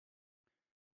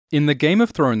In the Game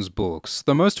of Thrones books,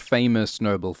 the most famous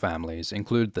noble families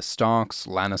include the Starks,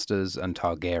 Lannisters, and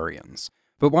Targaryens,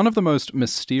 but one of the most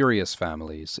mysterious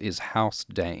families is House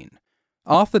Dayne.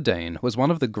 Arthur Dayne was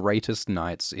one of the greatest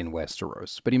knights in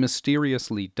Westeros, but he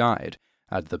mysteriously died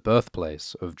at the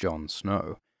birthplace of Jon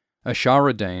Snow.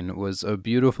 Ashara Dayne was a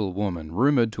beautiful woman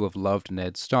rumoured to have loved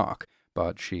Ned Stark,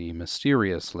 but she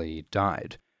mysteriously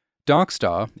died.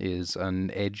 Darkstar is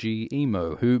an edgy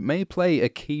emo who may play a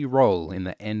key role in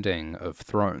the ending of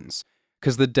Thrones,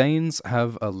 because the Daynes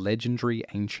have a legendary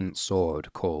ancient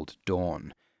sword called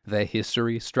Dawn. Their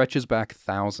history stretches back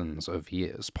thousands of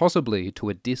years, possibly to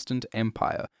a distant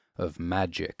empire of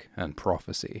magic and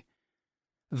prophecy.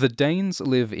 The Daynes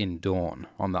live in Dawn,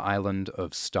 on the island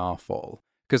of Starfall,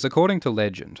 because according to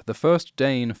legend, the first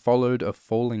Dayne followed a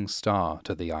falling star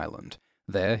to the island.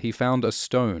 There he found a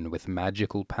stone with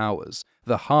magical powers,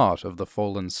 the heart of the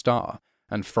fallen star,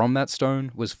 and from that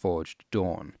stone was forged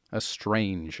Dawn, a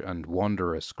strange and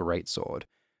wondrous greatsword.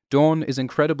 Dawn is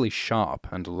incredibly sharp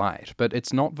and light, but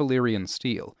it's not Valyrian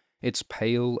steel. It's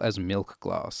pale as milk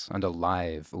glass and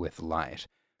alive with light.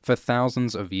 For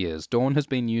thousands of years, Dawn has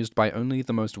been used by only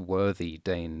the most worthy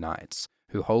Dayne knights,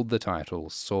 who hold the title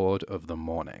Sword of the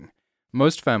Morning.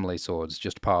 Most family swords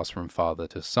just pass from father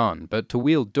to son, but to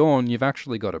wield Dawn you've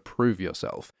actually got to prove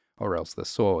yourself, or else the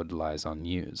sword lies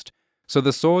unused. So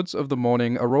the Swords of the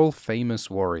Morning are all famous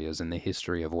warriors in the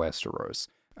history of Westeros,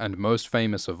 and most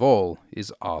famous of all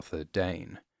is Arthur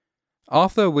Dayne.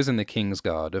 Arthur was in the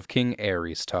Kingsguard of King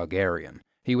Aerys Targaryen.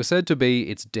 He was said to be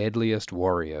its deadliest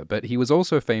warrior, but he was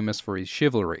also famous for his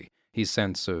chivalry, his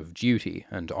sense of duty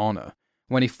and honour.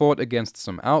 When he fought against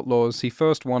some outlaws, he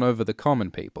first won over the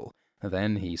common people.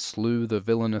 Then he slew the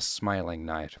villainous Smiling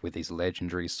Knight with his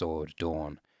legendary sword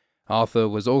Dawn. Arthur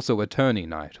was also a tourney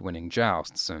knight, winning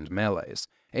jousts and melees.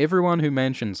 Everyone who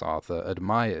mentions Arthur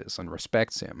admires and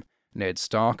respects him. Ned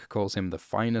Stark calls him the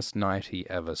finest knight he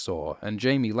ever saw, and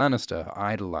Jaime Lannister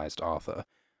idolized Arthur.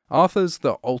 Arthur's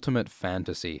the ultimate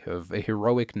fantasy of a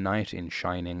heroic knight in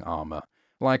shining armor,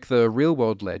 like the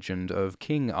real-world legend of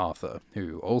King Arthur,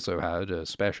 who also had a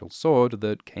special sword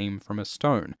that came from a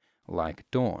stone, like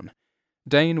Dawn.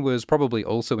 Dayne was probably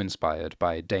also inspired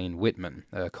by Dane Whitman,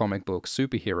 a comic book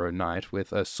superhero knight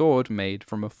with a sword made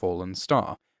from a fallen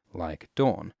star, like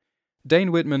Dawn.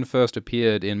 Dane Whitman first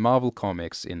appeared in Marvel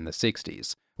Comics in the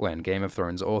 60s, when Game of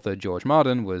Thrones author George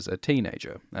Martin was a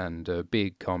teenager and a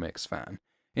big comics fan.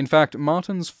 In fact,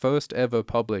 Martin's first ever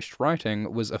published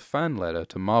writing was a fan letter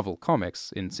to Marvel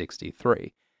Comics in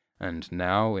 '63. And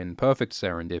now, in perfect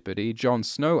serendipity, Jon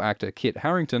Snow actor Kit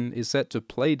Harington is set to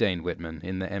play Dane Whitman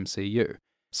in the MCU.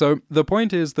 So, the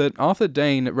point is that Arthur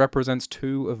Dayne represents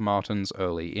two of Martin's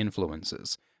early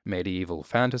influences: medieval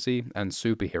fantasy and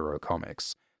superhero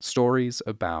comics, stories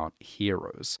about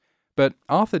heroes. But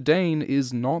Arthur Dayne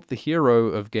is not the hero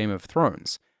of Game of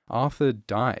Thrones. Arthur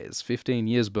dies 15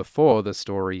 years before the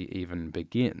story even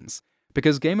begins.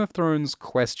 Because Game of Thrones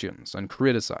questions and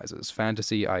criticizes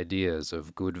fantasy ideas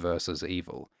of good versus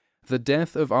evil. The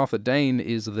death of Arthur Dayne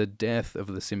is the death of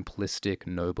the simplistic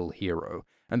noble hero,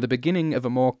 and the beginning of a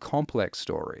more complex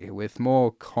story with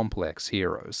more complex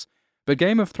heroes. But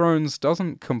Game of Thrones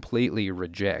doesn't completely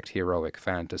reject heroic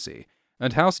fantasy,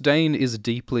 and House Dayne is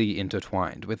deeply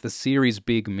intertwined with the series'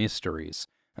 big mysteries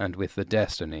and with the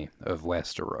destiny of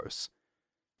Westeros.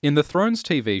 In the Thrones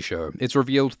TV show, it's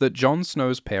revealed that Jon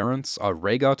Snow's parents are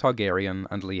Rhaegar Targaryen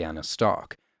and Lyanna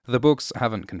Stark. The books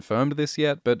haven't confirmed this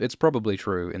yet, but it's probably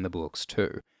true in the books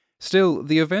too. Still,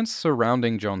 the events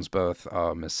surrounding Jon's birth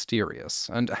are mysterious,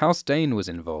 and House Dayne was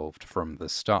involved from the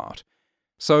start.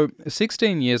 So,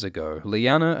 16 years ago,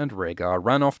 Lyanna and Rhaegar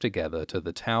ran off together to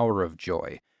the Tower of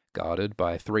Joy, guarded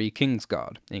by 3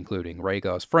 Kingsguard, including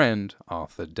Rhaegar's friend,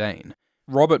 Arthur Dayne.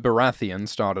 Robert Baratheon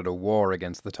started a war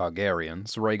against the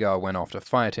Targaryens, Rhaegar went off to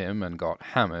fight him and got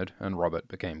hammered, and Robert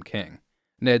became king.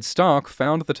 Ned Stark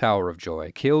found the Tower of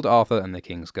Joy, killed Arthur and the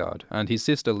Kingsguard, and his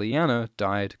sister Lyanna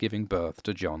died giving birth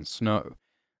to Jon Snow.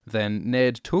 Then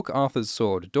Ned took Arthur's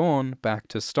sword Dawn back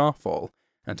to Starfall,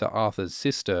 and to Arthur's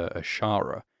sister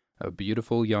Ashara, a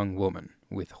beautiful young woman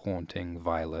with haunting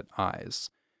violet eyes.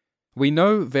 We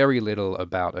know very little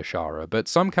about Ashara, but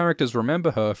some characters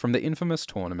remember her from the infamous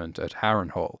tournament at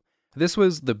Harrenhal. This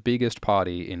was the biggest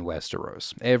party in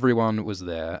Westeros. Everyone was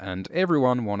there, and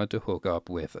everyone wanted to hook up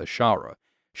with Ashara.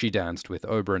 She danced with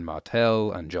Oberyn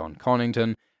Martell and Jon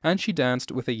Connington, and she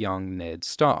danced with a young Ned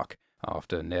Stark,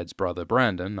 after Ned's brother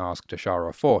Brandon asked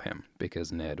Ashara for him,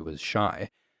 because Ned was shy.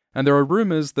 And there are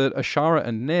rumors that Ashara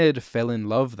and Ned fell in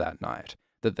love that night,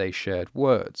 that they shared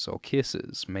words or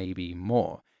kisses, maybe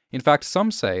more. In fact,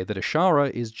 some say that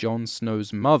Ashara is Jon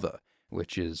Snow's mother,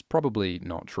 which is probably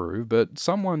not true, but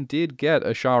someone did get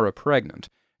Ashara pregnant,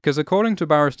 because according to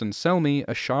Barristan Selmy,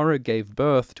 Ashara gave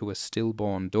birth to a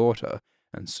stillborn daughter,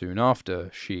 and soon after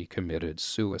she committed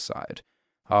suicide.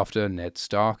 After Ned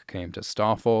Stark came to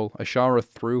Starfall, Ashara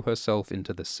threw herself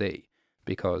into the sea,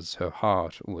 because her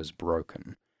heart was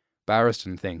broken.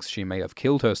 Barristan thinks she may have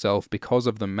killed herself because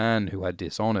of the man who had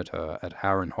dishonored her at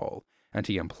Harrenhal, and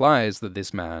he implies that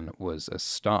this man was a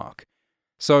Stark.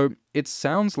 So it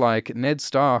sounds like Ned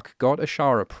Stark got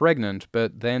Ashara pregnant,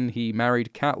 but then he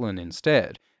married Catelyn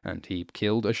instead, and he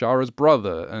killed Ashara's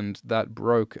brother, and that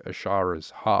broke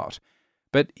Ashara's heart.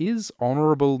 But is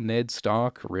honorable Ned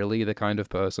Stark really the kind of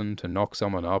person to knock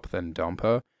someone up then dump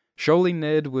her? Surely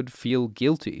Ned would feel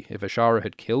guilty if Ashara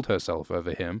had killed herself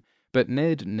over him, but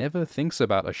Ned never thinks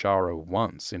about Ashara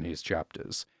once in his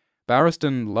chapters.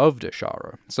 Barristan loved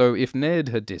Ashara, so if Ned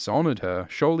had dishonored her,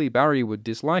 surely Barry would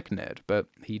dislike Ned, but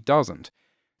he doesn't.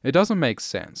 It doesn't make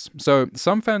sense, so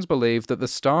some fans believe that the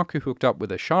Stark who hooked up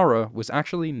with Ashara was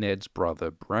actually Ned's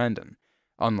brother Brandon.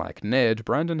 Unlike Ned,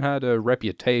 Brandon had a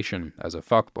reputation as a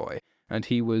fuckboy, and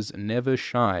he was never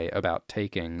shy about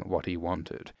taking what he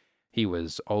wanted. He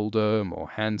was older, more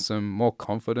handsome, more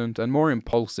confident, and more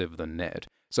impulsive than Ned,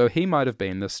 so he might have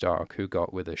been the Stark who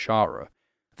got with Ashara.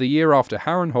 The year after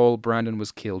Harrenhal, Brandon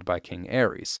was killed by King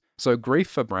Aerys, so grief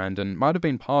for Brandon might have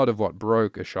been part of what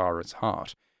broke Ashara's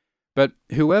heart. But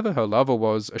whoever her lover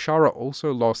was, Ashara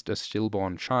also lost a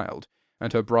stillborn child,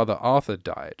 and her brother Arthur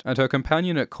died, and her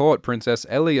companion at court, Princess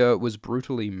Elia, was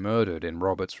brutally murdered in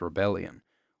Robert's rebellion.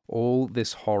 All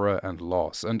this horror and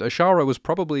loss, and Ashara was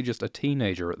probably just a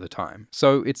teenager at the time,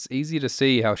 so it's easy to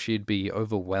see how she'd be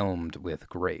overwhelmed with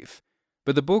grief.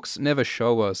 But the books never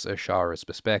show us Ashara's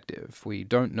perspective. We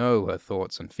don't know her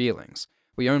thoughts and feelings.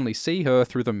 We only see her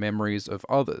through the memories of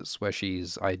others, where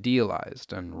she's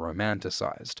idealized and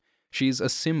romanticized. She's a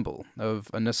symbol of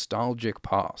a nostalgic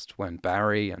past when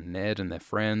Barry and Ned and their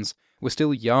friends were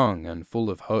still young and full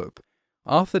of hope.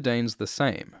 Arthur Dayne's the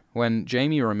same. When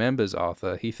Jaime remembers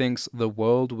Arthur, he thinks the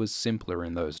world was simpler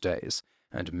in those days,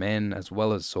 and men as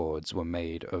well as swords were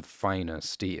made of finer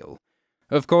steel.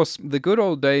 Of course, the good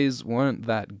old days weren't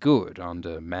that good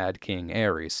under Mad King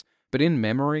Aerys, but in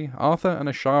memory, Arthur and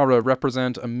Ashara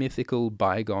represent a mythical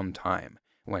bygone time,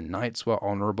 when knights were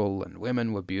honorable and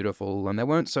women were beautiful and there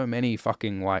weren't so many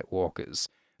fucking White Walkers.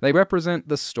 They represent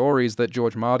the stories that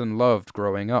George Martin loved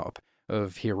growing up,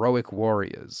 of heroic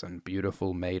warriors and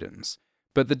beautiful maidens.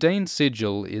 But the Dayne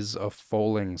sigil is a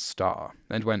falling star,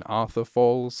 and when Arthur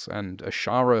falls, and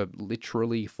Ashara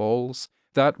literally falls,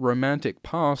 that romantic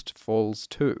past falls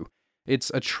too.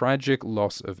 It's a tragic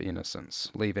loss of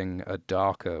innocence, leaving a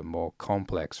darker, more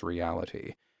complex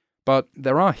reality. But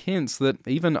there are hints that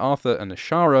even Arthur and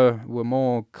Ashara were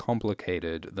more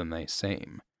complicated than they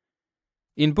seem.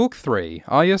 In Book 3,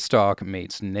 Arya Stark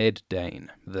meets Ned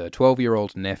Dayne, the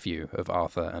 12-year-old nephew of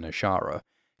Arthur and Ashara.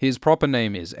 His proper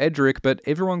name is Edric, but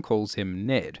everyone calls him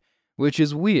Ned, which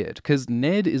is weird, because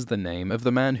Ned is the name of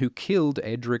the man who killed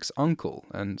Edric's uncle,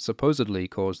 and supposedly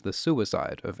caused the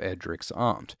suicide of Edric's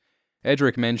aunt.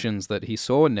 Edric mentions that he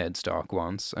saw Ned Stark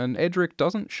once, and Edric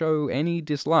doesn't show any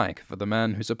dislike for the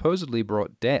man who supposedly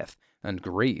brought death and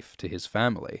grief to his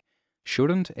family.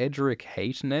 Shouldn't Edric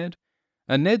hate Ned?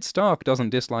 And Ned Stark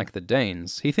doesn't dislike the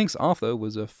Daynes. He thinks Arthur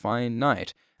was a fine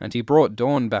knight, and he brought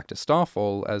Dorne back to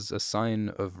Starfall as a sign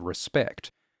of respect.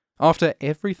 After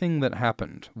everything that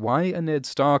happened, why are Ned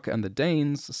Stark and the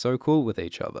Daynes so cool with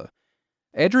each other?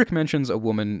 Edric mentions a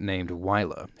woman named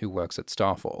Wylla, who works at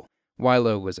Starfall.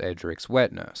 Wylla was Edric's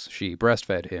wet nurse. She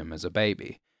breastfed him as a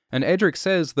baby. And Edric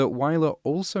says that Wylla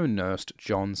also nursed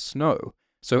Jon Snow,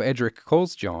 so Edric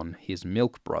calls Jon his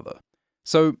milk brother.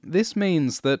 So this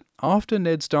means that after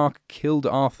Ned Stark killed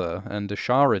Arthur and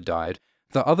Ashara died,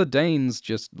 the other Daynes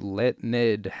just let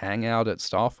Ned hang out at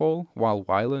Starfall while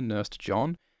Wylla nursed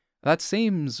Jon? That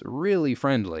seems really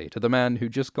friendly to the man who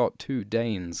just got 2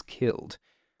 Daynes killed.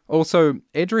 Also,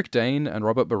 Edric Dayne and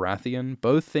Robert Baratheon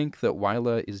both think that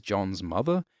Wylla is Jon's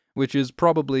mother, which is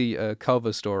probably a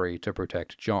cover story to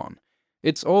protect Jon.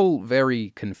 It's all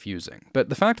very confusing, but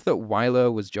the fact that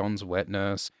Wylla was Jon's wet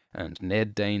nurse, and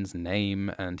Ned Dayne's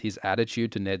name, and his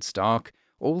attitude to Ned Stark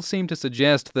all seem to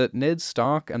suggest that Ned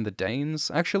Stark and the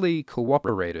Daynes actually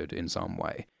cooperated in some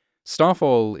way.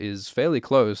 Starfall is fairly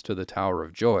close to the Tower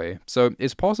of Joy, so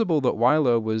it's possible that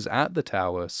Wylla was at the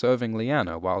tower serving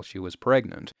Lyanna while she was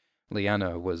pregnant.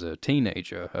 Lyanna was a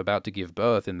teenager about to give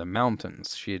birth in the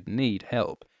mountains. She'd need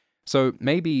help. So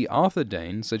maybe Arthur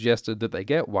Dayne suggested that they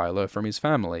get Wylla from his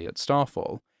family at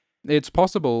Starfall. It's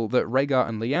possible that Rhaegar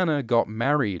and Lyanna got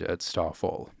married at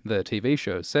Starfall. The TV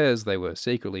show says they were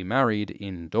secretly married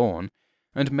in Dorne.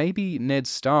 and maybe Ned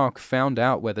Stark found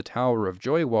out where the Tower of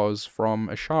Joy was from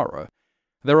Ashara.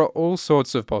 There are all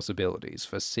sorts of possibilities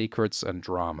for secrets and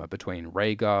drama between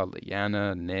Rhaegar,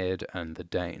 Lyanna, Ned, and the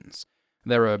Daynes.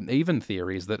 There are even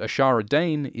theories that Ashara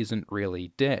Dayne isn't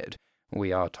really dead.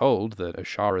 We are told that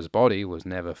Ashara's body was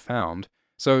never found,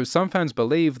 so some fans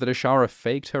believe that Ashara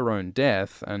faked her own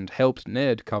death and helped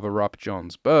Ned cover up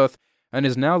Jon's birth, and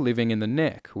is now living in the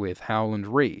Neck with Howland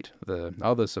Reed, the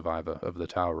other survivor of the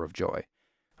Tower of Joy.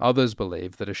 Others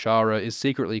believe that Ashara is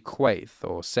secretly Quaithe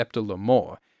or Septa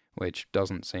Lemore, which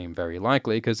doesn't seem very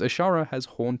likely because Ashara has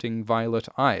haunting violet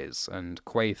eyes, and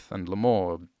Quaithe and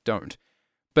Lemore don't.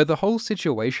 But the whole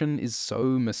situation is so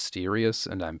mysterious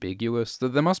and ambiguous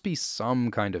that there must be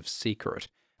some kind of secret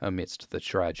amidst the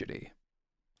tragedy.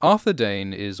 Arthur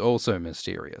Dayne is also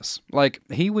mysterious. Like,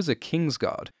 he was a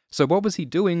Kingsguard, so what was he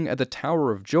doing at the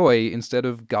Tower of Joy instead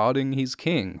of guarding his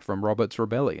king from Robert's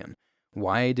rebellion?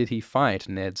 Why did he fight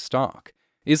Ned Stark?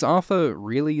 Is Arthur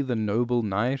really the noble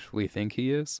knight we think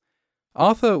he is?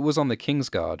 Arthur was on the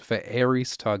Kingsguard for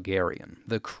Aerys Targaryen,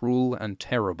 the cruel and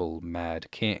terrible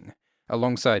Mad King.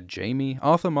 Alongside Jaime,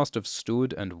 Arthur must have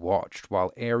stood and watched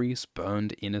while Aerys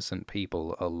burned innocent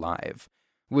people alive.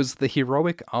 Was the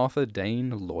heroic Arthur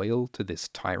Dayne loyal to this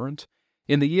tyrant?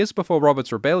 In the years before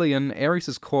Robert's rebellion,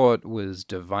 Aerys' court was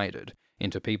divided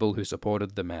into people who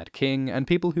supported the Mad King and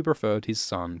people who preferred his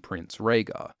son Prince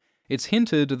Rhaegar. It's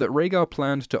hinted that Rhaegar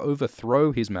planned to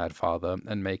overthrow his mad father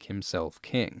and make himself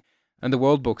king, and the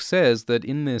World Book says that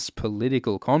in this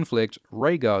political conflict,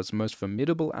 Rhaegar's most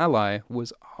formidable ally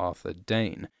was Arthur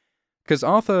Dayne. Because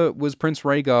Arthur was Prince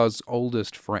Rhaegar's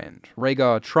oldest friend,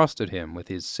 Rhaegar trusted him with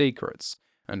his secrets,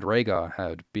 and Rhaegar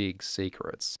had big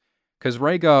secrets. Because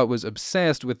Rhaegar was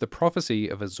obsessed with the prophecy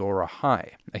of Azor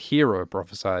Ahai, a hero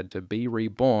prophesied to be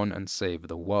reborn and save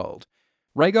the world.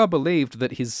 Rhaegar believed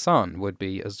that his son would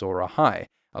be Azor Ahai,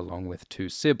 along with 2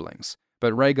 siblings,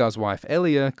 but Rhaegar's wife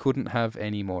Elia couldn't have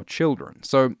any more children,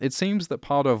 so it seems that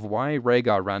part of why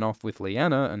Rhaegar ran off with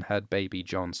Lyanna and had baby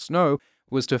Jon Snow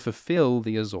was to fulfill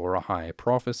the Azor Ahai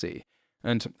prophecy.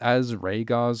 And as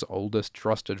Rhaegar's oldest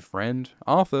trusted friend,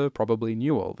 Arthur probably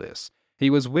knew all this. He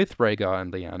was with Rhaegar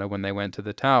and Lyanna when they went to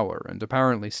the tower, and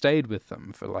apparently stayed with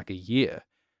them for like a year.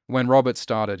 When Robert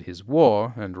started his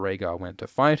war, and Rhaegar went to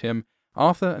fight him,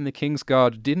 Arthur and the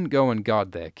Kingsguard didn't go and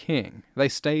guard their king. They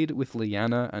stayed with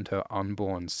Lyanna and her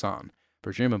unborn son,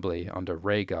 presumably under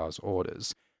Rhaegar's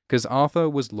orders, because Arthur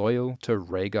was loyal to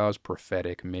Rhaegar's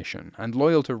prophetic mission, and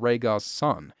loyal to Rhaegar's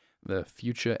son, the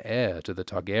future heir to the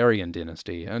Targaryen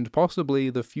dynasty, and possibly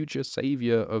the future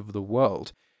savior of the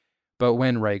world. But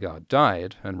when Rhaegar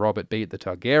died, and Robert beat the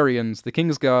Targaryens, the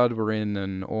Kingsguard were in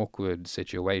an awkward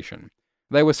situation.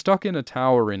 They were stuck in a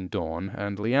tower in Dorne,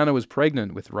 and Lyanna was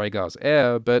pregnant with Rhaegar's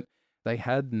heir, but they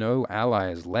had no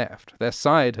allies left. Their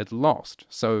side had lost,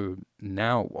 so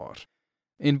now what?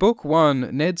 In Book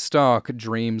 1, Ned Stark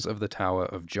dreams of the Tower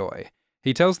of Joy.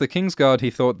 He tells the Kingsguard he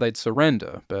thought they'd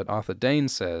surrender, but Arthur Dayne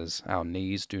says, "Our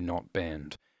knees do not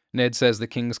bend." Ned says the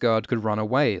Kingsguard could run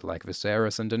away like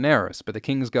Viserys and Daenerys, but the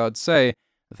Kingsguard say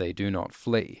they do not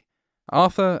flee.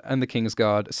 Arthur and the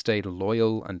Kingsguard stayed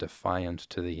loyal and defiant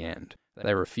to the end.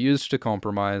 They refused to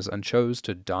compromise and chose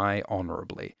to die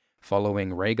honorably,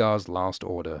 following Rhaegar's last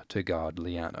order to guard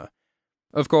Lyanna.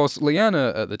 Of course,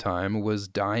 Lyanna at the time was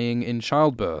dying in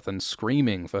childbirth and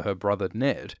screaming for her brother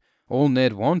Ned. All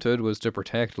Ned wanted was to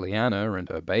protect Lyanna and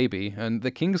her baby, and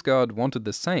the Kingsguard wanted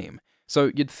the same.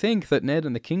 So you'd think that Ned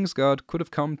and the Kingsguard could have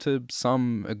come to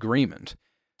some agreement.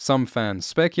 Some fans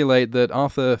speculate that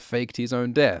Arthur faked his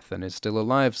own death and is still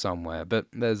alive somewhere, but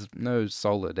there's no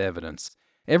solid evidence.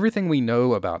 Everything we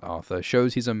know about Arthur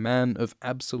shows he's a man of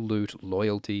absolute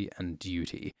loyalty and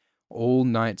duty. All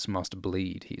knights must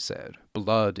bleed, he said.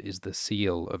 Blood is the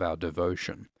seal of our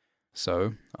devotion.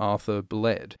 So Arthur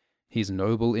bled. His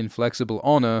noble, inflexible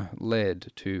honor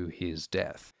led to his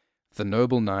death. The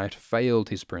noble knight failed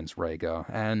his Prince Rhaegar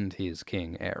and his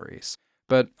King Aerys.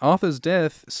 But Arthur's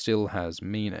death still has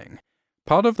meaning.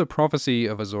 Part of the prophecy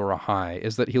of Azor Ahai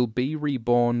is that he'll be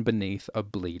reborn beneath a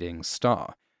bleeding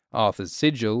star. Arthur's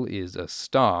sigil is a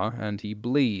star, and he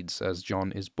bleeds as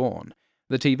Jon is born.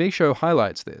 The TV show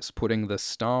highlights this, putting the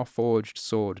star-forged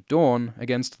sword Dawn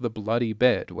against the bloody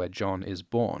bed where Jon is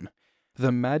born.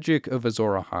 The magic of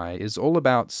Azor Ahai is all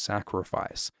about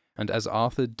sacrifice, and as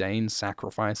Arthur Dayne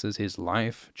sacrifices his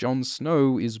life, Jon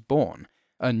Snow is born,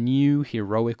 a new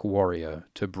heroic warrior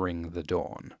to bring the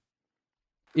dawn.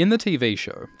 In the TV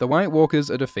show, the White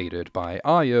Walkers are defeated by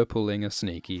Arya pulling a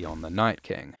sneaky on the Night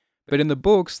King. But in the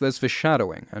books, there's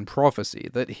foreshadowing and prophecy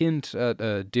that hint at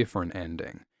a different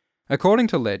ending. According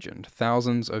to legend,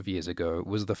 thousands of years ago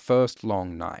was the first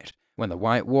long night. when the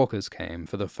White Walkers came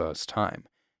for the first time.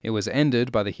 It was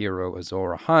ended by the hero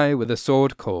Azor Ahai with a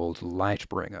sword called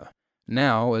Lightbringer.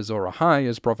 Now Azor Ahai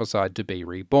is prophesied to be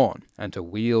reborn, and to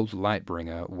wield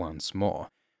Lightbringer once more.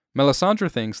 Melisandre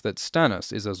thinks that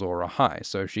Stannis is Azor Ahai,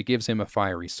 so she gives him a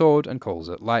fiery sword and calls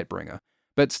it Lightbringer.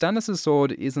 But Stannis'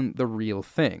 sword isn't the real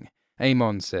thing.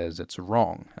 Aemon says it's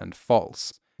wrong and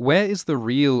false. Where is the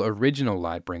real original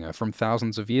Lightbringer from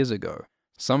thousands of years ago?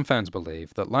 Some fans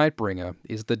believe that Lightbringer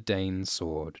is the Dayne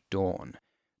sword Dawn.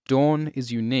 Dawn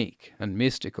is unique and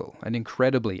mystical and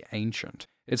incredibly ancient.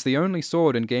 It's the only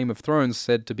sword in Game of Thrones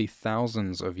said to be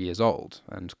thousands of years old,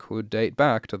 and could date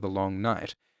back to the Long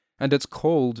Night. And it's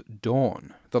called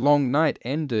Dawn. The Long Night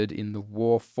ended in the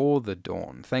War for the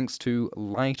Dawn, thanks to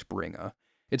Lightbringer.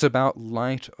 It's about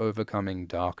light overcoming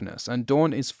darkness, and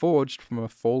Dawn is forged from a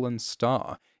fallen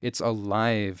star. It's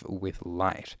alive with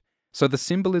light. So the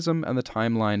symbolism and the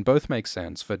timeline both make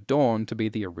sense for Dawn to be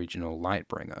the original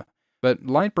Lightbringer. But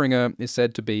Lightbringer is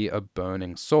said to be a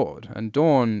burning sword, and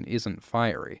Dawn isn't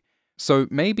fiery. So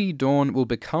maybe Dawn will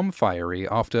become fiery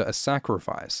after a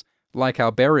sacrifice, like how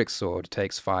Beric's sword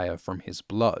takes fire from his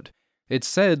blood. It's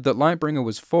said that Lightbringer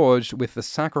was forged with the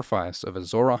sacrifice of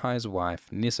Azor Ahai's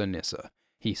wife, Nissa.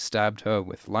 He stabbed her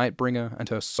with Lightbringer, and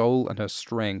her soul and her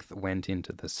strength went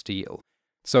into the steel.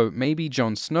 So maybe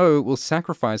Jon Snow will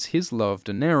sacrifice his love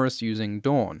Daenerys using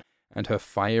Dawn, and her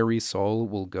fiery soul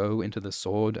will go into the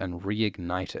sword and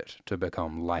reignite it to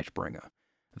become Lightbringer.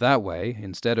 That way,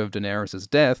 instead of Daenerys'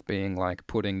 death being like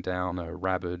putting down a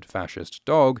rabid fascist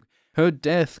dog, her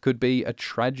death could be a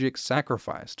tragic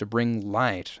sacrifice to bring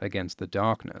light against the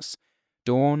darkness.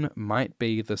 Dawn might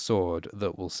be the sword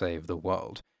that will save the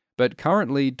world. But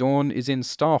currently, Dawn is in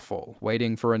Starfall,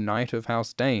 waiting for a knight of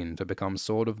House Dayne to become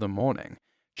Sword of the Morning.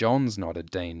 Jon's not a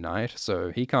Dayne knight,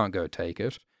 so he can't go take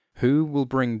it. Who will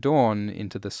bring Dawn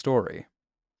into the story?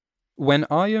 When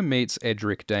Arya meets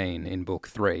Edric Dayne in Book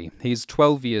 3, he's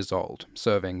 12 years old,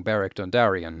 serving Beric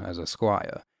Dondarrion as a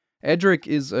squire. Edric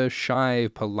is a shy,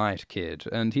 polite kid,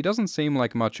 and he doesn't seem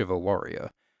like much of a warrior.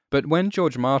 But when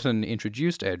George Martin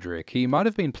introduced Edric, he might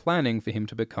have been planning for him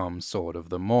to become Sword of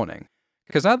the Morning.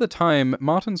 Because at the time,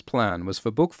 Martin's plan was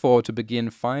for Book 4 to begin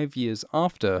 5 years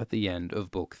after the end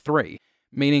of Book 3,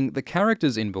 meaning the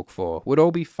characters in Book 4 would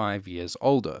all be 5 years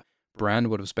older. Bran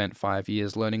would have spent 5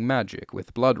 years learning magic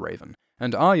with Bloodraven,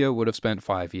 and Arya would have spent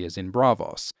 5 years in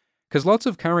Braavos. Because lots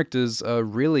of characters are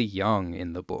really young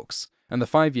in the books, and the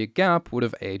 5-year gap would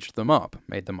have aged them up,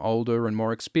 made them older and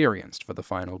more experienced for the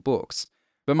final books.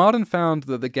 But Martin found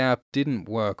that the gap didn't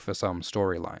work for some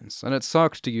storylines, and it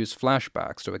sucked to use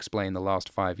flashbacks to explain the last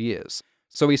 5 years.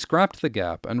 So he scrapped the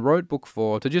gap and wrote Book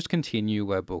 4 to just continue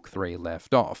where Book 3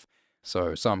 left off,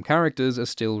 so some characters are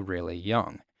still really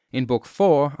young. In Book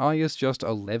 4, Arya's just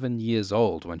 11 years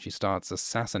old when she starts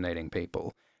assassinating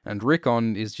people, and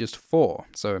Rickon is just 4,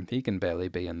 so he can barely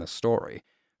be in the story.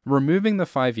 Removing the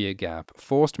 5-year gap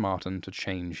forced Martin to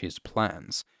change his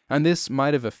plans, and this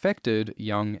might have affected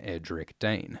young Edric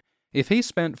Dayne. If he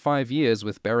spent 5 years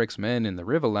with Beric's men in the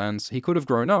Riverlands, he could have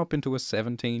grown up into a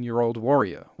 17-year-old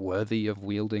warrior, worthy of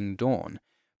wielding Dawn.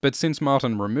 But since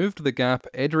Martin removed the gap,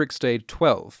 Edric stayed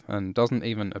 12, and doesn't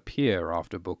even appear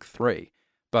after Book 3.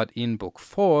 But in Book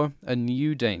 4, a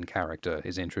new Dayne character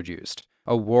is introduced,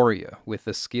 a warrior with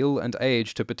the skill and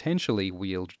age to potentially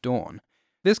wield Dawn.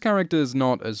 This character's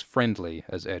not as friendly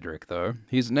as Edric, though.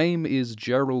 His name is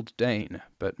Gerald Dayne,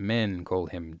 but men call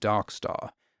him Darkstar,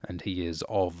 and he is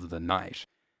of the night.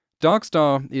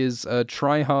 Darkstar is a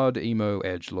try-hard emo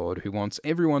edgelord who wants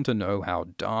everyone to know how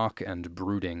dark and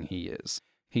brooding he is.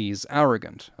 He's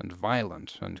arrogant and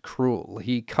violent and cruel.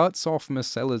 He cuts off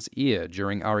Mycella's ear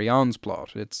during Ariane's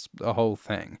plot. It's a whole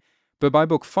thing. But by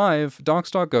Book 5,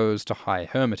 Darkstar goes to High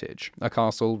Hermitage, a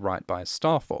castle right by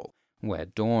Starfall, where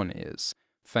Dawn is.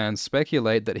 Fans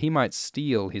speculate that he might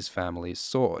steal his family's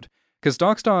sword, because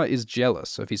Darkstar is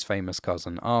jealous of his famous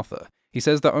cousin Arthur. He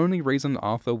says the only reason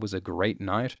Arthur was a great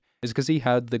knight is because he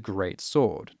had the great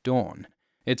sword, Dawn.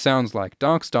 It sounds like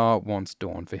Darkstar wants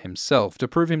Dawn for himself, to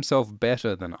prove himself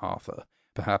better than Arthur,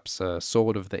 perhaps a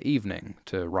Sword of the Evening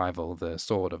to rival the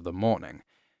Sword of the Morning.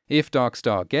 If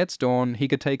Darkstar gets Dawn, he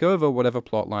could take over whatever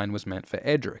plotline was meant for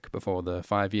Edric before the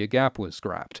 5-year gap was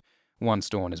scrapped. Once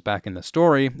Dawn is back in the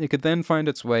story, it could then find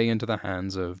its way into the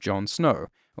hands of Jon Snow,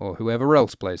 or whoever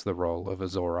else plays the role of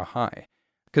Azor Ahai.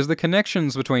 Because the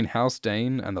connections between House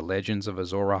Dayne and the legends of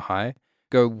Azor Ahai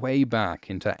go way back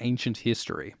into ancient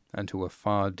history and to a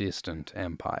far distant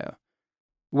empire.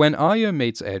 When Arya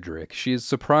meets Edric, she is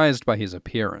surprised by his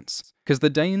appearance, because the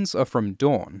Daynes are from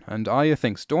Dawn, and Arya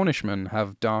thinks Dornishmen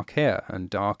have dark hair and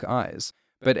dark eyes,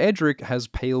 But Edric has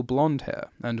pale blonde hair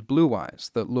and blue eyes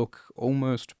that look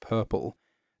almost purple.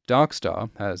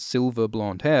 Darkstar has silver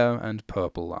blonde hair and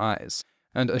purple eyes,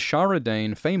 and Ashara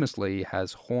Dayne famously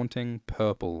has haunting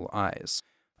purple eyes.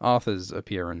 Arthur's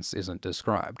appearance isn't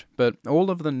described, but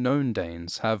all of the known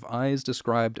Danes have eyes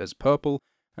described as purple,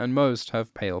 and most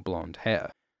have pale blonde hair.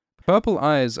 Purple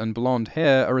eyes and blonde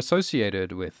hair are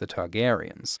associated with the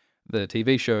Targaryens. The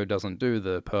TV show doesn't do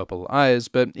the purple eyes,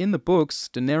 but in the books,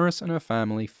 Daenerys and her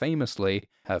family famously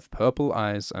have purple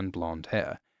eyes and blonde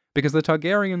hair, because the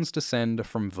Targaryens descend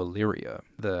from Valyria,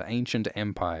 the ancient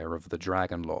empire of the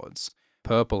Dragon Lords.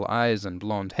 Purple eyes and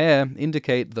blonde hair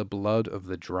indicate the blood of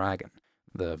the dragon,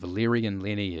 the Valyrian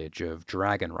lineage of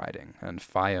dragon riding and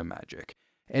fire magic.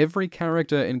 Every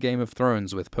character in Game of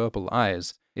Thrones with purple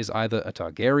eyes is either a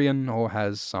Targaryen or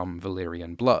has some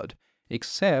Valyrian blood,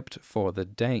 except for the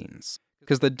Danes,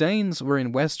 because the Danes were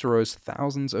in Westeros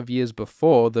thousands of years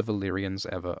before the Valyrians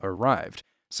ever arrived.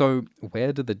 So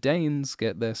where did the Danes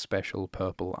get their special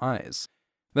purple eyes?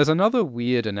 There's another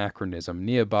weird anachronism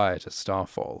nearby to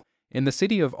Starfall. In the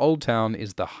city of Oldtown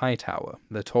is the High Tower,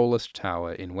 the tallest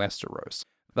tower in Westeros.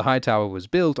 The High Tower was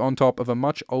built on top of a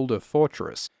much older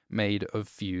fortress made of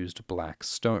fused black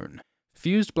stone.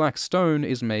 Fused black stone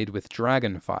is made with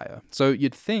dragon fire, so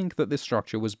you'd think that this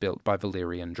structure was built by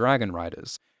Valyrian dragon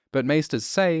riders, but maesters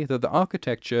say that the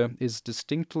architecture is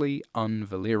distinctly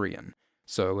un-Valyrian,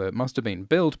 so it must have been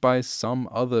built by some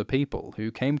other people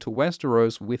who came to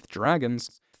Westeros with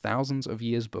dragons thousands of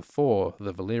years before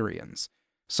the Valyrians.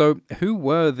 So who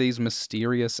were these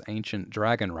mysterious ancient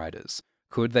dragon riders?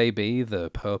 Could they be the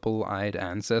purple-eyed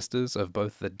ancestors of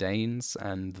both the Danes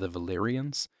and the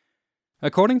Valyrians?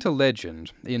 According to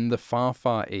legend, in the far,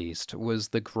 far east was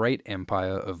the great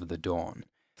empire of the Dawn.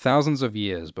 Thousands of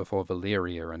years before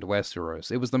Valyria and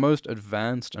Westeros, it was the most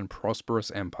advanced and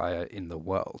prosperous empire in the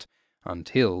world,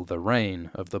 until the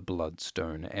reign of the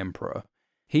Bloodstone Emperor.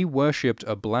 He worshipped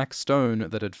a black stone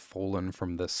that had fallen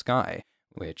from the sky,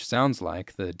 which sounds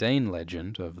like the Dane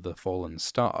legend of the fallen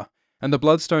star, and the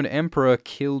Bloodstone Emperor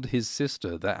killed his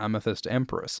sister, the Amethyst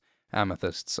Empress.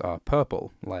 Amethysts are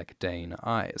purple, like Dane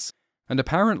eyes. And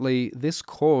apparently this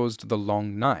caused the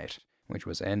Long Night, which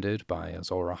was ended by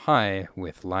Azor Ahai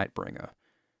with Lightbringer.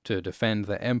 To defend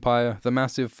the Empire, the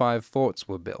massive 5 forts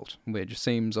were built, which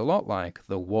seems a lot like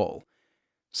the Wall.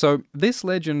 So this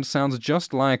legend sounds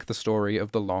just like the story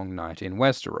of the Long Night in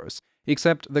Westeros,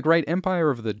 except the Great Empire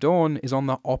of the Dawn is on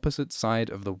the opposite side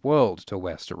of the world to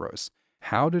Westeros.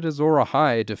 How did Azor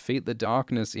Ahai defeat the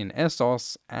darkness in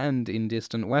Essos and in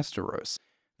distant Westeros?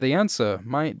 The answer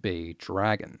might be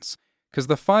dragons, because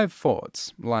the 5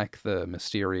 forts, like the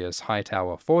mysterious High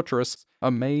Tower Fortress, are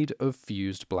made of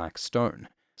fused black stone.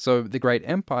 So the Great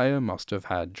Empire must have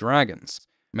had dragons.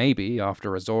 Maybe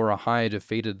after Azor Ahai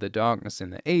defeated the darkness in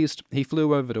the east, he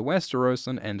flew over to Westeros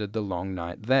and ended the Long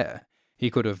Night there. He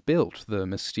could have built the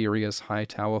mysterious High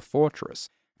Tower Fortress,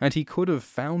 and he could have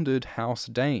founded House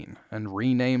Dayne and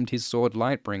renamed his sword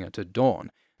Lightbringer to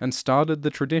Dawn, and started the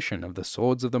tradition of the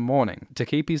Swords of the Morning to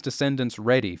keep his descendants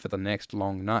ready for the next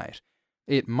Long Night.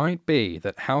 It might be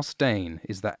that House Dayne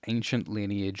is the ancient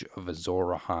lineage of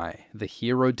Azor Ahai, the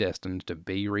hero destined to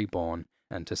be reborn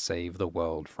and to save the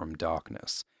world from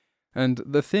darkness. And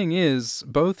the thing is,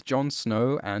 both Jon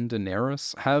Snow and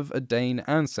Daenerys have a Dayne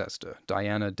ancestor,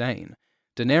 Diana Dayne.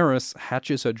 Daenerys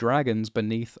hatches her dragons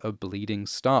beneath a bleeding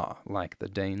star, like the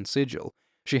Dayne sigil.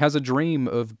 She has a dream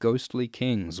of ghostly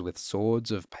kings with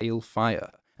swords of pale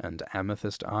fire and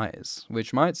amethyst eyes,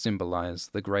 which might symbolize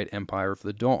the Great Empire of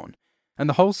the Dawn. And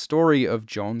the whole story of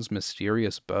Jon's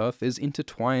mysterious birth is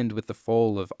intertwined with the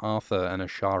fall of Arthur and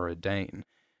Ashara Dayne.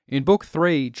 In Book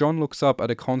 3, Jon looks up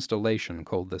at a constellation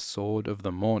called the Sword of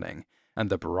the Morning, and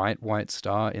the bright white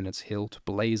star in its hilt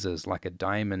blazes like a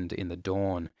diamond in the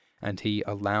dawn, and he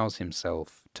allows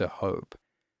himself to hope.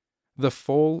 The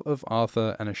fall of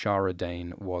Arthur and Ashara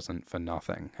Dayne wasn't for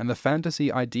nothing, and the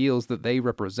fantasy ideals that they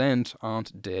represent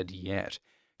aren't dead yet,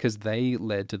 because they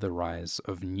led to the rise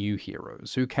of new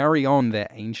heroes who carry on their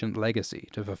ancient legacy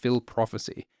to fulfill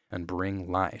prophecy and bring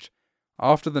light.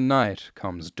 After the night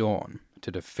comes dawn, to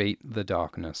defeat the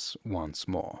darkness once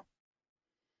more.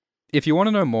 If you want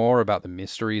to know more about the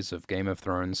mysteries of Game of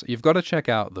Thrones, you've got to check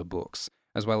out the books.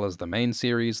 As well as the main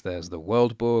series, there's the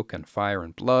World Book and Fire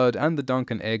and Blood and the Dunk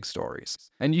and Egg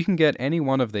stories. And you can get any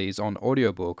one of these on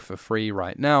audiobook for free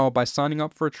right now by signing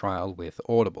up for a trial with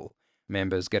Audible.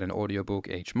 Members get an audiobook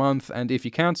each month, and if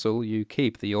you cancel, you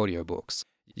keep the audiobooks.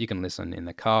 You can listen in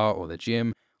the car or the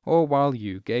gym, or while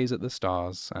you gaze at the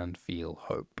stars and feel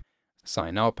hope.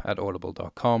 Sign up at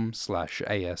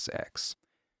audible.com/ASX.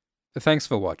 Thanks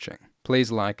for watching.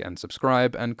 Please like and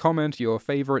subscribe, and comment your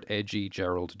favourite edgy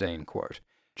Gerald Dayne quote.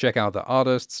 Check out the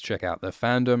artists, check out the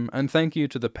fandom, and thank you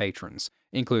to the patrons,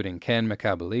 including Ken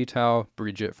Macabalitau,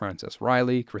 Bridget Frances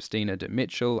Riley, Christina de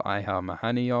Mitchell, Iha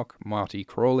Mahaniok, Marty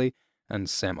Crawley, and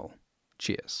Semmel.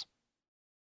 Cheers.